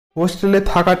হোস্টেলে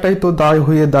থাকাটাই তো দায়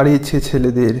হয়ে দাঁড়িয়েছে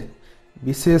ছেলেদের,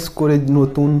 বিশেষ করে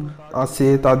নতুন আসে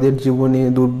তাদের জীবনে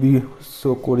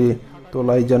দুর্বিষহ করে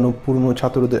তোলাই যেন পূর্ণ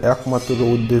ছাত্রদের একমাত্র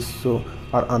উদ্দেশ্য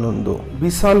আর আনন্দ।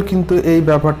 বিশাল কিন্তু এই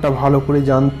ব্যাপারটা ভালো করে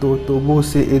জানতো, তবুও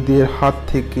সে এদের হাত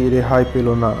থেকে রেহাই পেল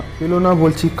না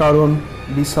বলছি কারণ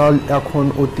বিশাল এখন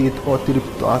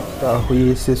অতিরিক্ত আত্মা হয়ে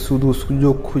সে শুধু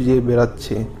সুযোগ খুঁজে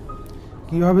বেড়াচ্ছে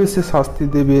কিভাবে সে শাস্তি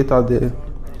দেবে তাদের,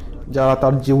 যারা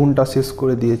তার জীবনটা শেষ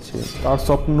করে দিয়েছে, তার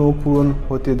স্বপ্ন পূরণ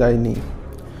হতে দেয়নি।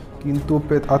 কিন্তু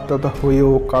প্রেত আত্মা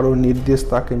হয়েও কারোর নির্দেশ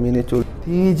তাকে মেনে চল।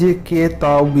 তিনি যে কে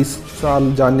তাও বিশাল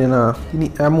জানে না। তিনি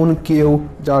এমন কেউ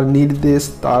যার নির্দেশ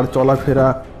তার চলাফেরা,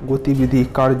 গতিবিধি,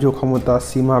 কার্যক্ষমতা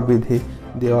সীমা বেঁধে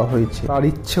দেওয়া হয়েছে। তার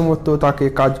ইচ্ছে মতো তাকে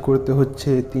কাজ করতে হচ্ছে।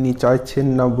 তিনি চাইছেন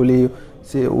না বলে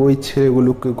সে ওই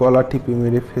ছেলেগুলোকে গলা টিপে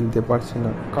মেরে ফেলতে পারছে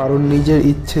না, কারণ নিজের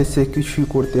ইচ্ছে সে কিছুই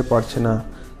করতে পারছে না,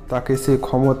 তাকে সে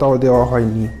ক্ষমতাও দেওয়া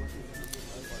হয়নি।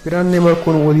 প্রাণ নেবার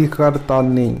কোনো অধিকার তার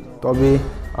নেই। তবে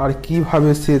আর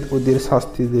কিভাবে সে ওদের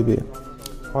শাস্তি দেবে?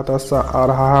 হতাশা আর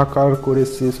হাহাকার করে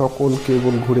সে সকল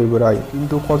কেবল ঘুরে বেড়ায়।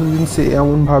 কিন্তু কতদিন সে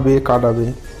এমনভাবে কাটাবে?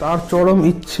 তার চরম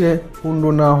ইচ্ছে পূর্ণ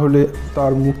না হলে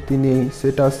তার মুক্তি নেই,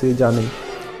 সেটা সে জানে,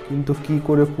 কিন্তু কি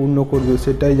করে পূর্ণ করবে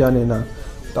সেটাই জানে না।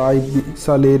 তাই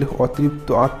বিশালের অতৃপ্ত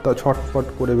আত্মা ছটফট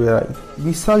করে বেড়ায়।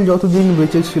 বিশাল যতদিন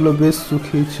বেঁচে ছিল বেশ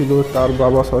সুখী ছিল। তার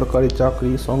বাবা সরকারি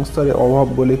চাকরি, সংসারে অভাব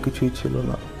বলে কিছুই ছিল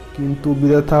না। কিন্তু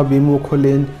বৃথা বিমুখ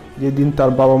হলেন যেদিন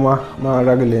তার বাবা মা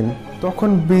মারা গেলেন। তখন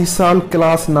বিশাল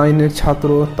ক্লাস 9-এর ছাত্র,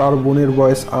 তার বোনের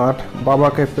বয়স 8।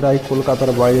 বাবাকে প্রায়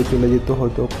কলকাতার বাইরে চলে যেতে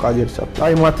হতো কাজের চাপ।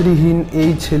 তাই মাতৃহীন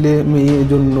এই ছেলে মেয়ের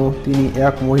জন্য তিনি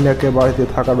এক মহিলাকে বাড়িতে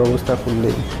থাকার ব্যবস্থা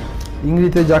করলেন,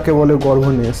 ইংরেজিতে যাকে বলে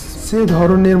গর্ভনেস। সে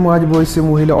ধরনের মাঝ বয়সী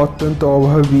মহিলা অত্যন্ত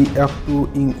অভাবী, একটু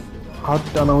হাত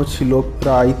টানাও ছিল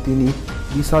প্রায়। তিনি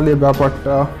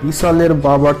বিশালের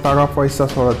বাবার টাকা পয়সা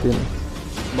সরাতেন।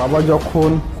 বাবা যখন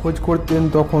খোঁজ করতেন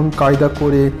তখন কায়দা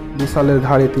করে বিশালের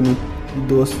ঘাড়ে তিনি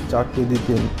দোষ চাপিয়ে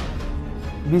দিতেন।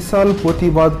 বিশাল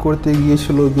প্রতিবাদ করতে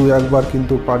গিয়েছিল 2-1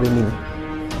 কিন্তু পারেনি।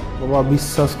 বাবা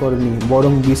বিশ্বাস করেনি,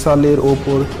 বরং বিশালের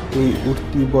ওপর এই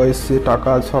উঠতি বয়সে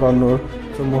টাকা সরানোর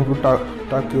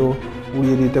সম্ভবটাকেও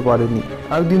উড়িয়ে দিতে পারেনি।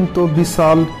 একদিন তো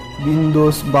বিশাল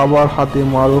বিন্দোষ বাবার হাতে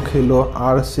মারও খেলো।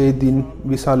 আর সেই দিন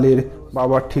বিশালের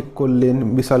বাবা ঠিক করলেন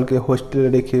বিশালকে হোস্টেলে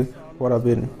রেখে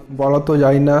পড়াবেন। বলা তো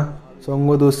যায় না,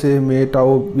 সঙ্গদোষে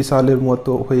মেয়েটাও বিশালের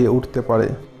মতো হয়ে উঠতে পারে।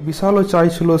 বিশালও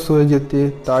চাইছিল সরে যেতে,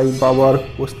 তাই বাবার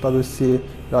প্রস্তাবে সে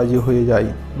রাজি হয়ে যায়।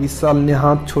 বিশাল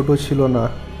নেহাত ছোট ছিল না।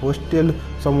 হোস্টেল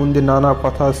সম্বন্ধে নানা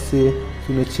কথা সে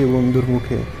শুনেছে বন্ধুর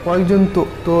মুখে। কয়েকজন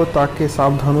তো তাকে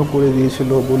সাবধানও করে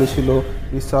দিয়েছিল, বলেছিল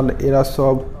বিশাল এরা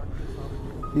সব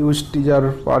টিচার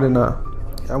পারে না,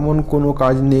 এমন কোনো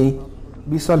কাজ নেই।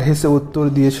 বিশাল হেসে উত্তর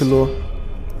দিয়েছিল,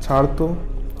 ছাড় তো,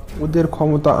 ওদের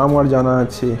ক্ষমতা আমার জানা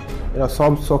আছে। এরা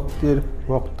সব শক্তের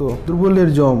ভক্ত, দুর্বলের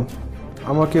জম।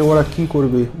 আমাকে ওরা কি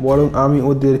করবে? বরং আমি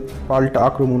ওদের পাল্টা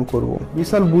আক্রমণ করব।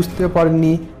 বিশাল বুঝতে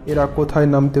পারেনি এরা কোথায়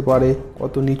নামতে পারে,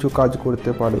 কত নিচু কাজ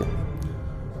করতে পারে।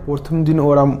 প্রথম দিন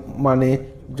ওরা মানে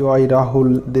জয়, রাহুল,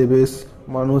 দেবেশ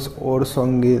মানুষ ওর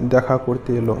সঙ্গে দেখা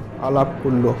করতে এলো, আলাপ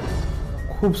করলো।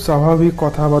 খুব স্বাভাবিক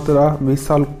কথাবার্তা।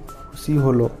 বিশাল খুশি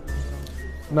হলো।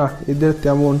 না, এদের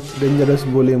তেমন ডেঞ্জারাস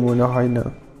বলে মনে হয় না।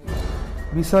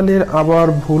 বিশালের আবার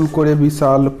ভুল করে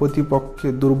বিশাল প্রতিপক্ষকে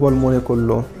দুর্বল মনে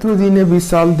করলো। দিনে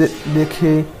বিশাল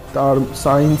দেখে তার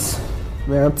সায়েন্স,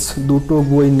 ম্যাথস দুটো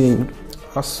বই নেই।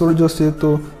 আশ্চর্য, সে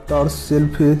তো তার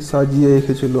সেলফে সাজিয়ে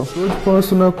রেখেছিল। রোজ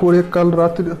পড়াশোনা করে কাল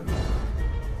রাতে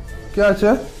কে আছে?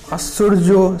 আশ্চর্য,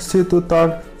 সে তো তার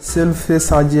সেলফে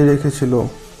সাজিয়ে রেখেছিল।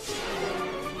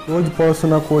 রোজ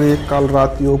পড়াশোনা করে কাল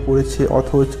রাতেও পড়েছে,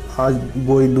 অথচ আজ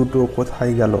বই দুটো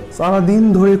কোথায় গেল? সারাদিন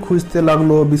ধরে খুঁজতে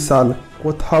লাগলো বিশাল,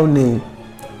 কোথাও নেই।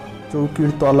 চৌকির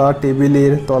তলা,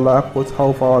 টেবিলের তলা, কোথাও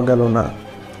পাওয়া গেল না।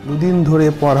 2 দিন ধরে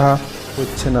পড়া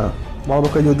হচ্ছে না।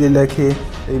 বাবাকে যদি লেখে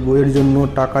এই বইয়ের জন্য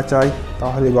টাকা চাই,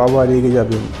 তাহলে বাবা রেগে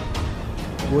যাবেন,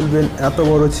 বলবেন এত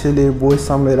বড় ছেলে বই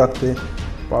সামলে রাখতে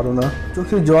পারো না।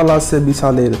 চোখে জল আসে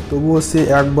বিশালের, তবুও সে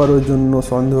একবারের জন্য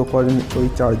সন্দেহ করেন ওই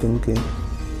 4 জনকে।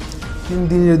 3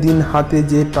 দিনের দিন হাতে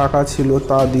যে টাকা ছিল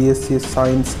তা দিয়ে সে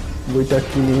সায়েন্স বইটা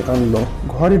কিনে আনলো।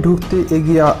 ঘরে ঢুকতে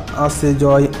এগিয়ে আসে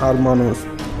জয় আর মানুষ।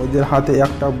 ওদের হাতে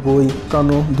একটা বই,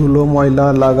 কানো ধুলো ময়লা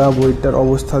লাগা। বইটার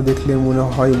অবস্থা দেখলে মনে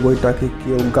হয় বইটাকে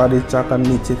কেউ গাড়ির চাকার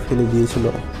নিচে ফেলে দিয়েছিল।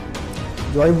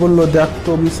 জয় বলল, দেখ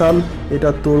তো বিশাল, এটা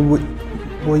তোর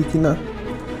বই কিনা?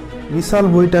 বিশাল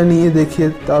বইটা নিয়ে দেখে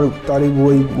তারই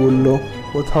বই। বলল,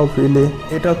 কোথাও পেলে?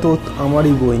 এটা তো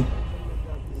আমারই বই।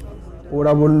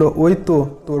 ওরা বলল, ওই তো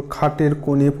তোর খাটের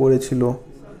কোণে পড়েছিল,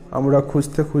 আমরা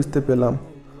খুঁজতে খুঁজতে পেলাম।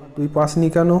 তুই পাসনি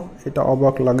কেন? এটা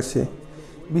অবাক লাগছে।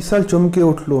 বিশাল চমকে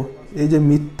উঠল। এই যে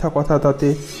মিথ্যা কথা, তাতে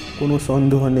কোনো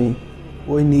সন্দেহ নেই,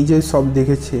 ওই নিজেই সব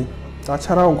দেখেছে।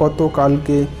 তাছাড়াও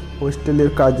গতকালকে হোস্টেলের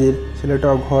কাজের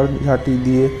ছেলেটাও ঘর ঝাঁটি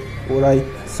দিয়ে ওরাই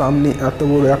সামনে এত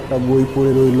বড় একটা বই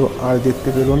পড়ে রইল আর দেখতে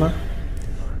পেল না।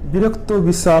 বিরক্ত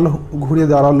বিশাল ঘুরে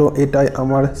দাঁড়ালো। এটাই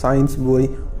আমার সায়েন্স বই,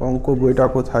 অঙ্ক বইটা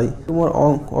কোথায়? তোমার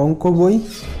অঙ্ক বই?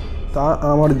 তা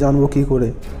আমার জানবো কী করে?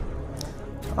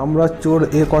 আমরা চোর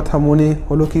এ কথা মনে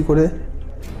হলো কি করে?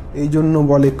 এই জন্য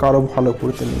বলে কারো ভালো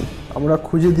করতে নেই। আমরা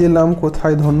খুঁজে দিলাম,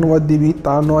 কোথায় ধন্যবাদ দিবি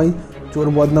তা নয়, চোর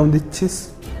বদনাম দিচ্ছিস।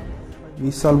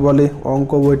 বিশাল বলে,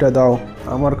 অঙ্ক বইটা দাও।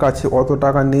 আমার কাছে অত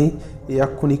টাকা নেই,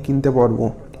 এক্ষুনি কিনতে পারবো,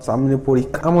 সামনে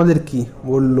পরীক্ষা। আমাদের কি?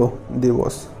 বলল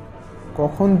দেবস।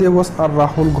 কখন দেবস আর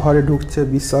রাহুল ঘরে ঢুকছে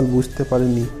বিশাল বুঝতে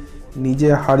পারেনি। নিজে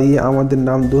হারিয়ে আমাদের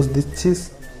নাম দোষ দিচ্ছিস?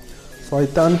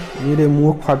 শয়তান, মেরে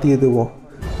মুখ ফাটিয়ে দেবো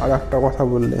আর একটা কথা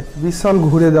বললে। বিশাল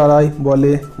ঘুরে দাঁড়ায়,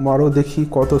 বলে, মারো দেখি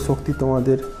কত শক্তি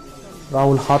তোমাদের।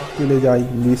 রাহুল হাত তুলে যায়,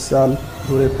 বিশাল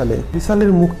ধরে ফেলে।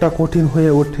 বিশালের মুখটা কঠিন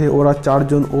হয়ে ওঠে। ওরা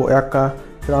চারজন ও একা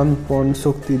প্রাণপণ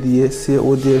শক্তি দিয়ে সে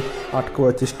ওদের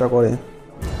আটকাবার চেষ্টা করে।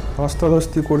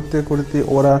 ধস্তাধস্তি করতে করতে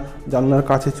ওরা জানলার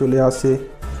কাছে চলে আসে।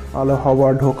 আলো হাওয়া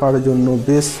ঢোকার জন্য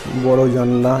বেশ বড়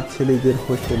জানলা ছেলেদের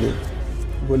হোস্টেলে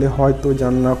বলে হয়তো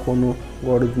জানলা কোনো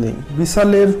গরজ নেই।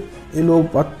 বিশালের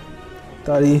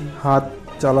এলোপাতাড়ি হাত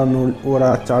চালানো ওরা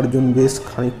চারজন বেশ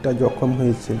খানিকটা জখম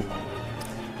হয়েছে।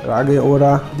 রাগে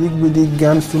ওরা দিক বিদিক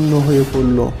জ্ঞান শূন্য হয়ে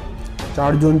পড়ল।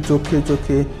 চারজন চোখে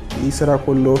চোখে ইশারা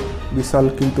করলো। বিশাল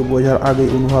কিন্তু বোঝার আগেই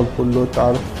অনুভব করলো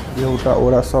তার দেহটা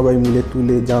ওরা সবাই মিলে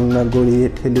তুলে জানলা গড়িয়ে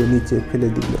ঠেলে নিচে ফেলে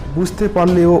দিল। বুঝতে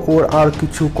পারলেও ওর আর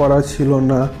কিছু করা ছিল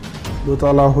না।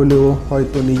 দোতলা হলেও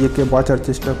হয়তো নিজেকে বাঁচার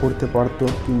চেষ্টা করতে পারত,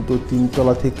 কিন্তু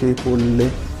তিনতলা থেকে পড়লে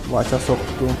বাঁচা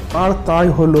শক্ত। আর তাই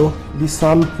হলো।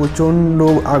 বিশাল প্রচণ্ড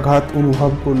আঘাত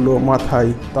অনুভব করলো মাথায়,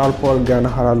 তারপর জ্ঞান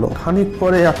হারালো। খানিক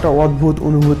পরে একটা অদ্ভুত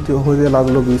অনুভূতি হতে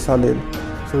লাগলো বিশালের।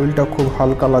 শরীরটা খুব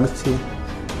হালকা লাগছে,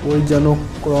 ওই যেন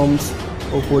ক্রমশ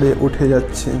ওপরে উঠে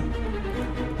যাচ্ছে।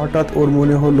 হঠাৎ ওর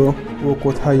মনে হলো ও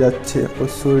কোথায় যাচ্ছে, ওর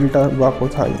শরীরটা বা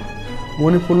কোথায়।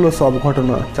 মনে পড়লো সব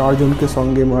ঘটনা, চারজনকে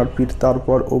সঙ্গে মারপিট,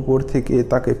 তারপর ওপর থেকে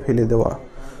তাকে ফেলে দেওয়া,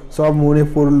 সব মনে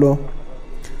পড়লো।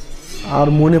 আর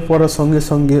মনে পড়ার সঙ্গে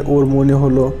সঙ্গে ওর মনে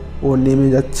হলো ও নেমে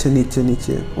যাচ্ছে নিচে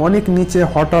নিচে, অনেক নিচে।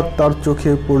 হঠাৎ তার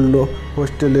চোখে পড়লো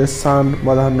হোস্টেলের সান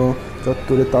বাঁধানো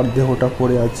চত্বরে তার দেহটা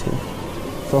পড়ে আছে।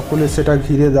 সকলে সেটা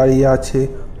ঘিরে দাঁড়িয়ে আছে।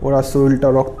 ওরা শরীরটা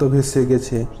রক্ত ভেসে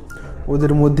গেছে।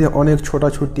 ওদের মধ্যে অনেক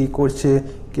ছোটাছুটি করছে,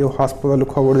 কেউ হাসপাতালে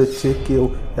খবর দিচ্ছে, কেউ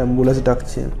অ্যাম্বুলেন্স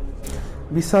ডাকছে।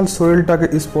 বিশাল শরীরটাকে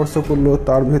স্পর্শ করলো,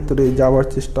 তার ভেতরে যাওয়ার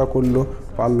চেষ্টা করলো,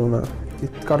 পারলো না।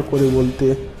 চিৎকার করে বলতে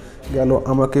গেল,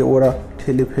 আমাকে ওরা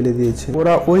ঠেলে ফেলে দিয়েছে।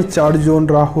 ওরা ওই চারজন,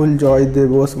 রাহুল, জয়,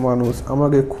 দেবস মানুষ,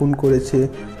 আমাকে খুন করেছে,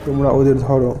 তোমরা ওদের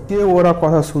ধরো। কেউ ওরা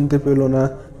কথা শুনতে পেল না।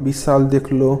 বিশাল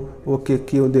দেখলো ওকে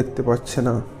কেউ দেখতে পাচ্ছে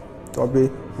না। তবে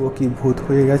ও কি ভূত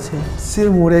হয়ে গেছে? সে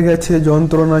মরে গেছে।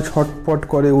 যন্ত্রণা ছটপট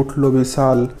করে উঠল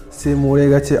বিশাল। সে মরে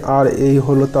গেছে আর এই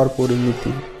হলো তার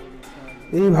পরিণতি।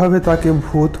 এইভাবে তাকে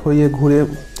ভূত হয়ে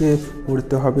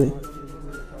ঘুরতে হবে।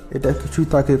 এটা কিছুই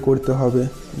তাকে করতে হবে,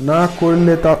 না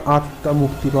করলে তার আত্মা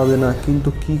মুক্তি পাবে না। কিন্তু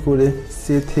কি করে?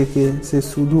 সে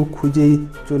শুধু খুঁজেই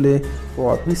চলে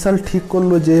পথ। বিশাল ঠিক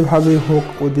করলো যেভাবে হোক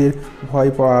ওদের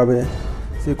ভয় পাওয়াবে,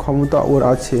 সে ক্ষমতা ওর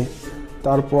আছে।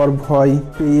 তারপর ভয়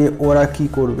পেয়ে ওরা কি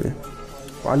করবে?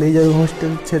 পালিয়ে যাবে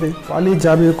হোস্টেল ছেড়ে। পালিয়ে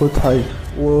যাবে কোথায়?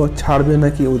 ও ছাড়বে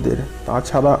নাকি ওদের?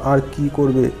 তাছাড়া আর কি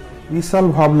করবে? বিশাল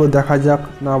ভাবলো, দেখা যাক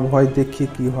না, ভয় দেখিয়ে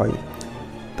কি হয়,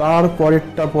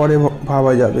 তারপরেরটা পরে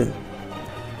ভাবা যাবে।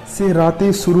 সে রাতে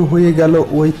শুরু হয়ে গেল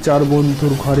ওই চার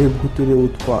বন্ধুর ঘরে ভুতুরে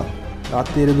উৎপাত।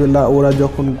 রাতের বেলা ওরা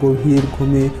যখন গভীর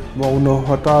ঘুমে মগ্ন,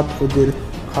 হঠাৎ ওদের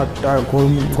খাটটা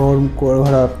ঘর্ম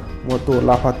করার মতো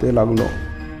লাফাতে লাগলো।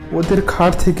 ওদের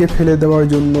খাট থেকে ফেলে দেওয়ার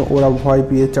জন্য ওরা ভয়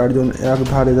পেয়ে চারজন এক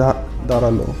ধারে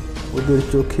দাঁড়ালো। ওদের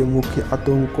চোখে মুখে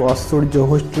আতঙ্ক, আশ্চর্য।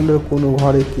 হোস্টেলের কোনো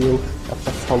ঘরে কেউ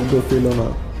একটা শব্দ পেল না।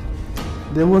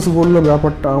 দেবস বলল,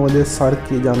 ব্যাপারটা আমাদের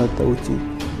স্যারকে জানাতে উচিত।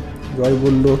 জয়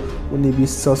বলল, উনি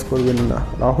বিশ্বাস করবেন না।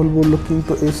 রাহুল বলল,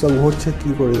 কিন্তু এসব হচ্ছে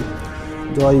কি করে?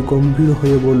 জয় গম্ভীর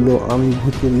হয়ে বলল, আমি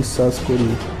ভূতে বিশ্বাস করি।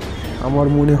 আমার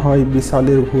মনে হয়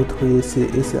বিশালের ভূত হয়ে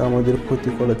এসে আমাদের ক্ষতি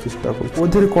করার চেষ্টা করছে।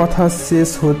 ওদের কথা শেষ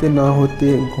হতে না হতে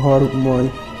ঘরময়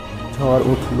ঝড়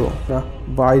উঠল না।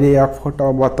 বাইরে এক ফোঁটা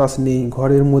বাতাস নেই।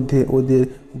 ঘরের মধ্যে ওদের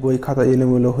বই খাতা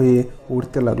এলোমেলো হয়ে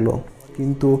উঠতে লাগলো।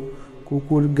 কিন্তু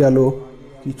কুকুর গেল,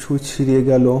 কিছু ছিঁড়ে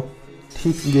গেল,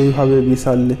 ঠিক যেভাবে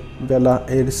বিশাল বেলা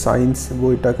এর সায়েন্স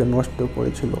বইটাকে নষ্ট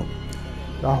করেছিল।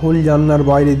 রাহুল জানলার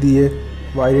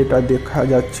বাইরেটা দেখা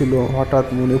যাচ্ছিল। হঠাৎ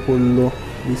মনে পড়ল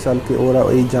বিশালকে ওরা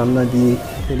এই জানলা দিয়ে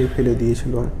ফেলে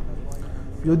দিয়েছিল।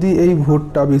 যদি এই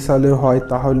ভোটটা বিশালের হয়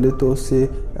তাহলে তো সে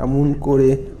এমন করে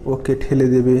ওকে ঠেলে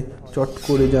দেবে। চট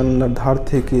করে জানলার ধার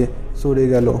থেকে সরে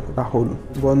গেল রাহুল।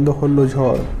 বন্ধ হলো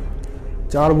ঝড়।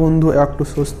 চার বন্ধু একটু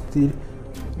স্বস্তির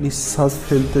নিঃশ্বাস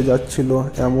ফেলতে যাচ্ছিল।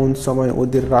 এমন সময়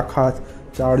ওদের রাখা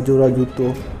 4 জোড়া জুতো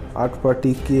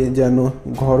আটপাটিকে যেন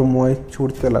ঘরময়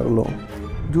ছুটতে লাগলো।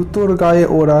 জুতোর গায়ে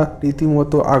ওরা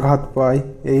রীতিমতো আঘাত পায়।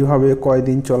 এইভাবে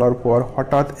কয়দিন চলার পর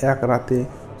হঠাৎ এক রাতে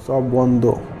সব বন্ধ।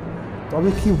 তবে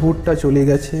কি ভূতটা চলে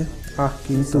গেছে?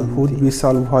 কিন্তু ভূত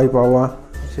বিশাল ভয় পাওয়া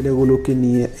ছেলেগুলোকে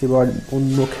নিয়ে এবার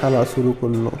অন্য খেলা শুরু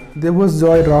করলো।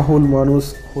 দেবজয় রাহুল মানুষ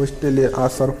হোস্টেলে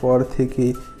আসার পর থেকে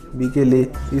বিকেলে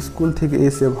স্কুল থেকে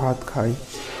এসে ভাত খায়।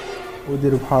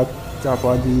 ওদের ভাত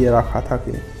চাপা দিয়ে রাখা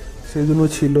থাকে। সেদিনও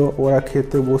ছিল, ওরা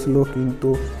খেতে বসলো কিন্তু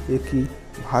একই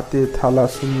ভাতের থালা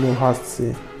শূন্য ভাসছে।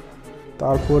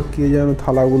 তারপর কে যেন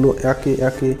থালাগুলো একে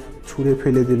একে ছুঁড়ে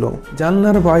ফেলে দিল।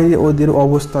 জানলার বাইরে ওদের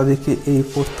অবস্থা দেখে এই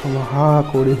প্রথম হা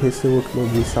করে হেসে উঠল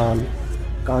বিশাল।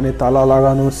 কানে তালা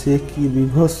লাগানো সে কি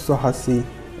বিভৎস হাসি।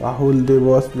 রাহুল,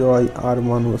 দেবজয় আর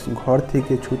মানুষ ঘর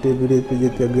থেকে ছুটে বেরোতে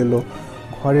যেতে গেল।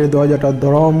 ঘরের দরজাটা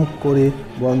দরম করে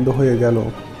বন্ধ হয়ে গেল।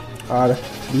 আর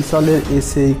বিশালের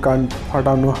এসেই কান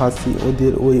ফাটানো হাসি।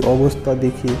 ওদের ওই অবস্থা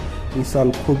দেখে বিশাল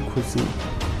খুব খুশি।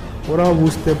 ওরাও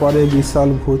বুঝতে পারে বিশাল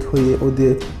ভূত হয়ে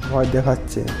ওদের ভয়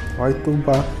দেখাচ্ছে, হয়তো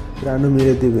বা প্রাণ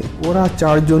মেরে দেবে। ওরা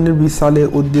 4 জনের বিশালের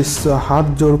উদ্দেশ্যে হাত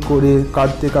জোর করে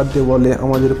কাঁদতে কাঁদতে বলে,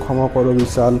 আমাদের ক্ষমা করো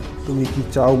বিশাল, তুমি কি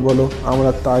চাও বলো,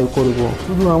 আমরা তাই করব,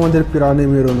 শুধু আমাদের প্রাণে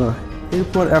মেরো না।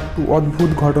 এরপর একটু অদ্ভুত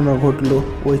ঘটনা ঘটলো।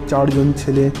 ওই 4 জন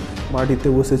ছেলে মাটিতে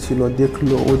বসেছিল,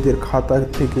 দেখলো ওদের খাতা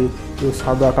থেকে কেউ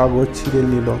সাদা কাগজ ছিঁড়ে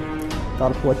নিল।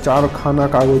 তারপর 4খানা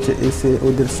কাগজে এসে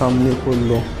ওদের সামনে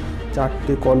পড়লো।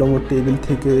 4টে কলম টেবিল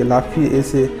থেকে লাফিয়ে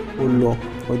এসে পড়লো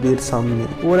ওদের সামনে।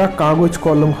 ওরা কাগজ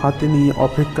কলম হাতে নিয়ে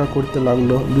অপেক্ষা করতে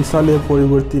লাগলো বিশালের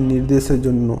পরবর্তী নির্দেশের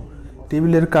জন্য।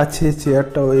 টেবিলের কাছে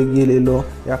চেয়ারটাও এগিয়ে এলো,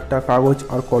 একটা কাগজ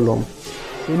আর কলম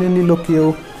এনে নিল কেউ।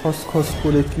 খসখস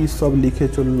করে কী সব লিখে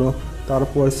চলল।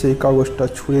 তারপর সেই কাগজটা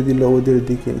ছুঁড়ে দিল ওদের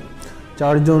দিকে।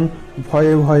 4 জন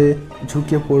ভয়ে ভয়ে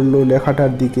ঝুঁকে পড়ল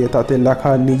লেখাটার দিকে। তাতে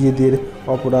লেখা, নিজেদের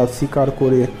অপরাধ স্বীকার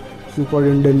করে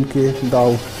সুপারিনটেন্ডেন্টকে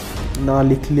দাও, না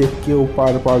লিখলে কেউ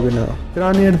পার পাবে না।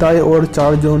 প্রাণের দায়ে ওর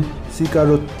 4 জন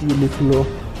স্বীকারোক্তি লিখলো।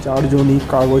 4 জনই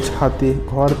কাগজ হাতে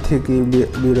ঘর থেকে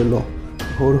বেরোলো।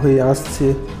 ভোর হয়ে আসছে।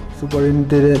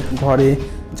 সুপারিনটেন্ডেন্টের ঘরে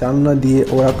জানলা দিয়ে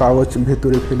ওরা কাগজ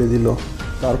ভেতরে ফেলে দিল।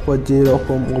 তারপর যে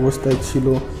রকম অবস্থায় ছিল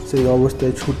সেই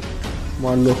অবস্থায় ছুট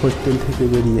মারল হোস্টেল থেকে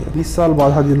বেরিয়ে। বিশাল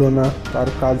বাধা দিল না, তার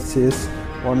কাজ শেষ।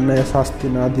 অন্যায় শাস্তি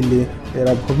না দিলে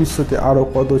এরা ভবিষ্যতে আরও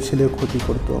কত ছেলে ক্ষতি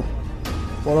করত।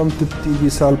 পরম তৃপ্তি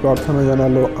বিশাল প্রার্থনা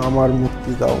জানালো, আমার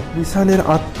মুক্তি দাও। বিশালের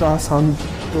আত্মা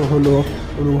শান্ত হলো।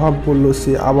 অনুভব করলো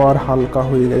সে আবার হালকা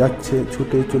হয়ে যাচ্ছে,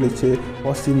 ছুটে চলেছে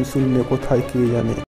অসীম শূন্যে, কোথায় কে জানে।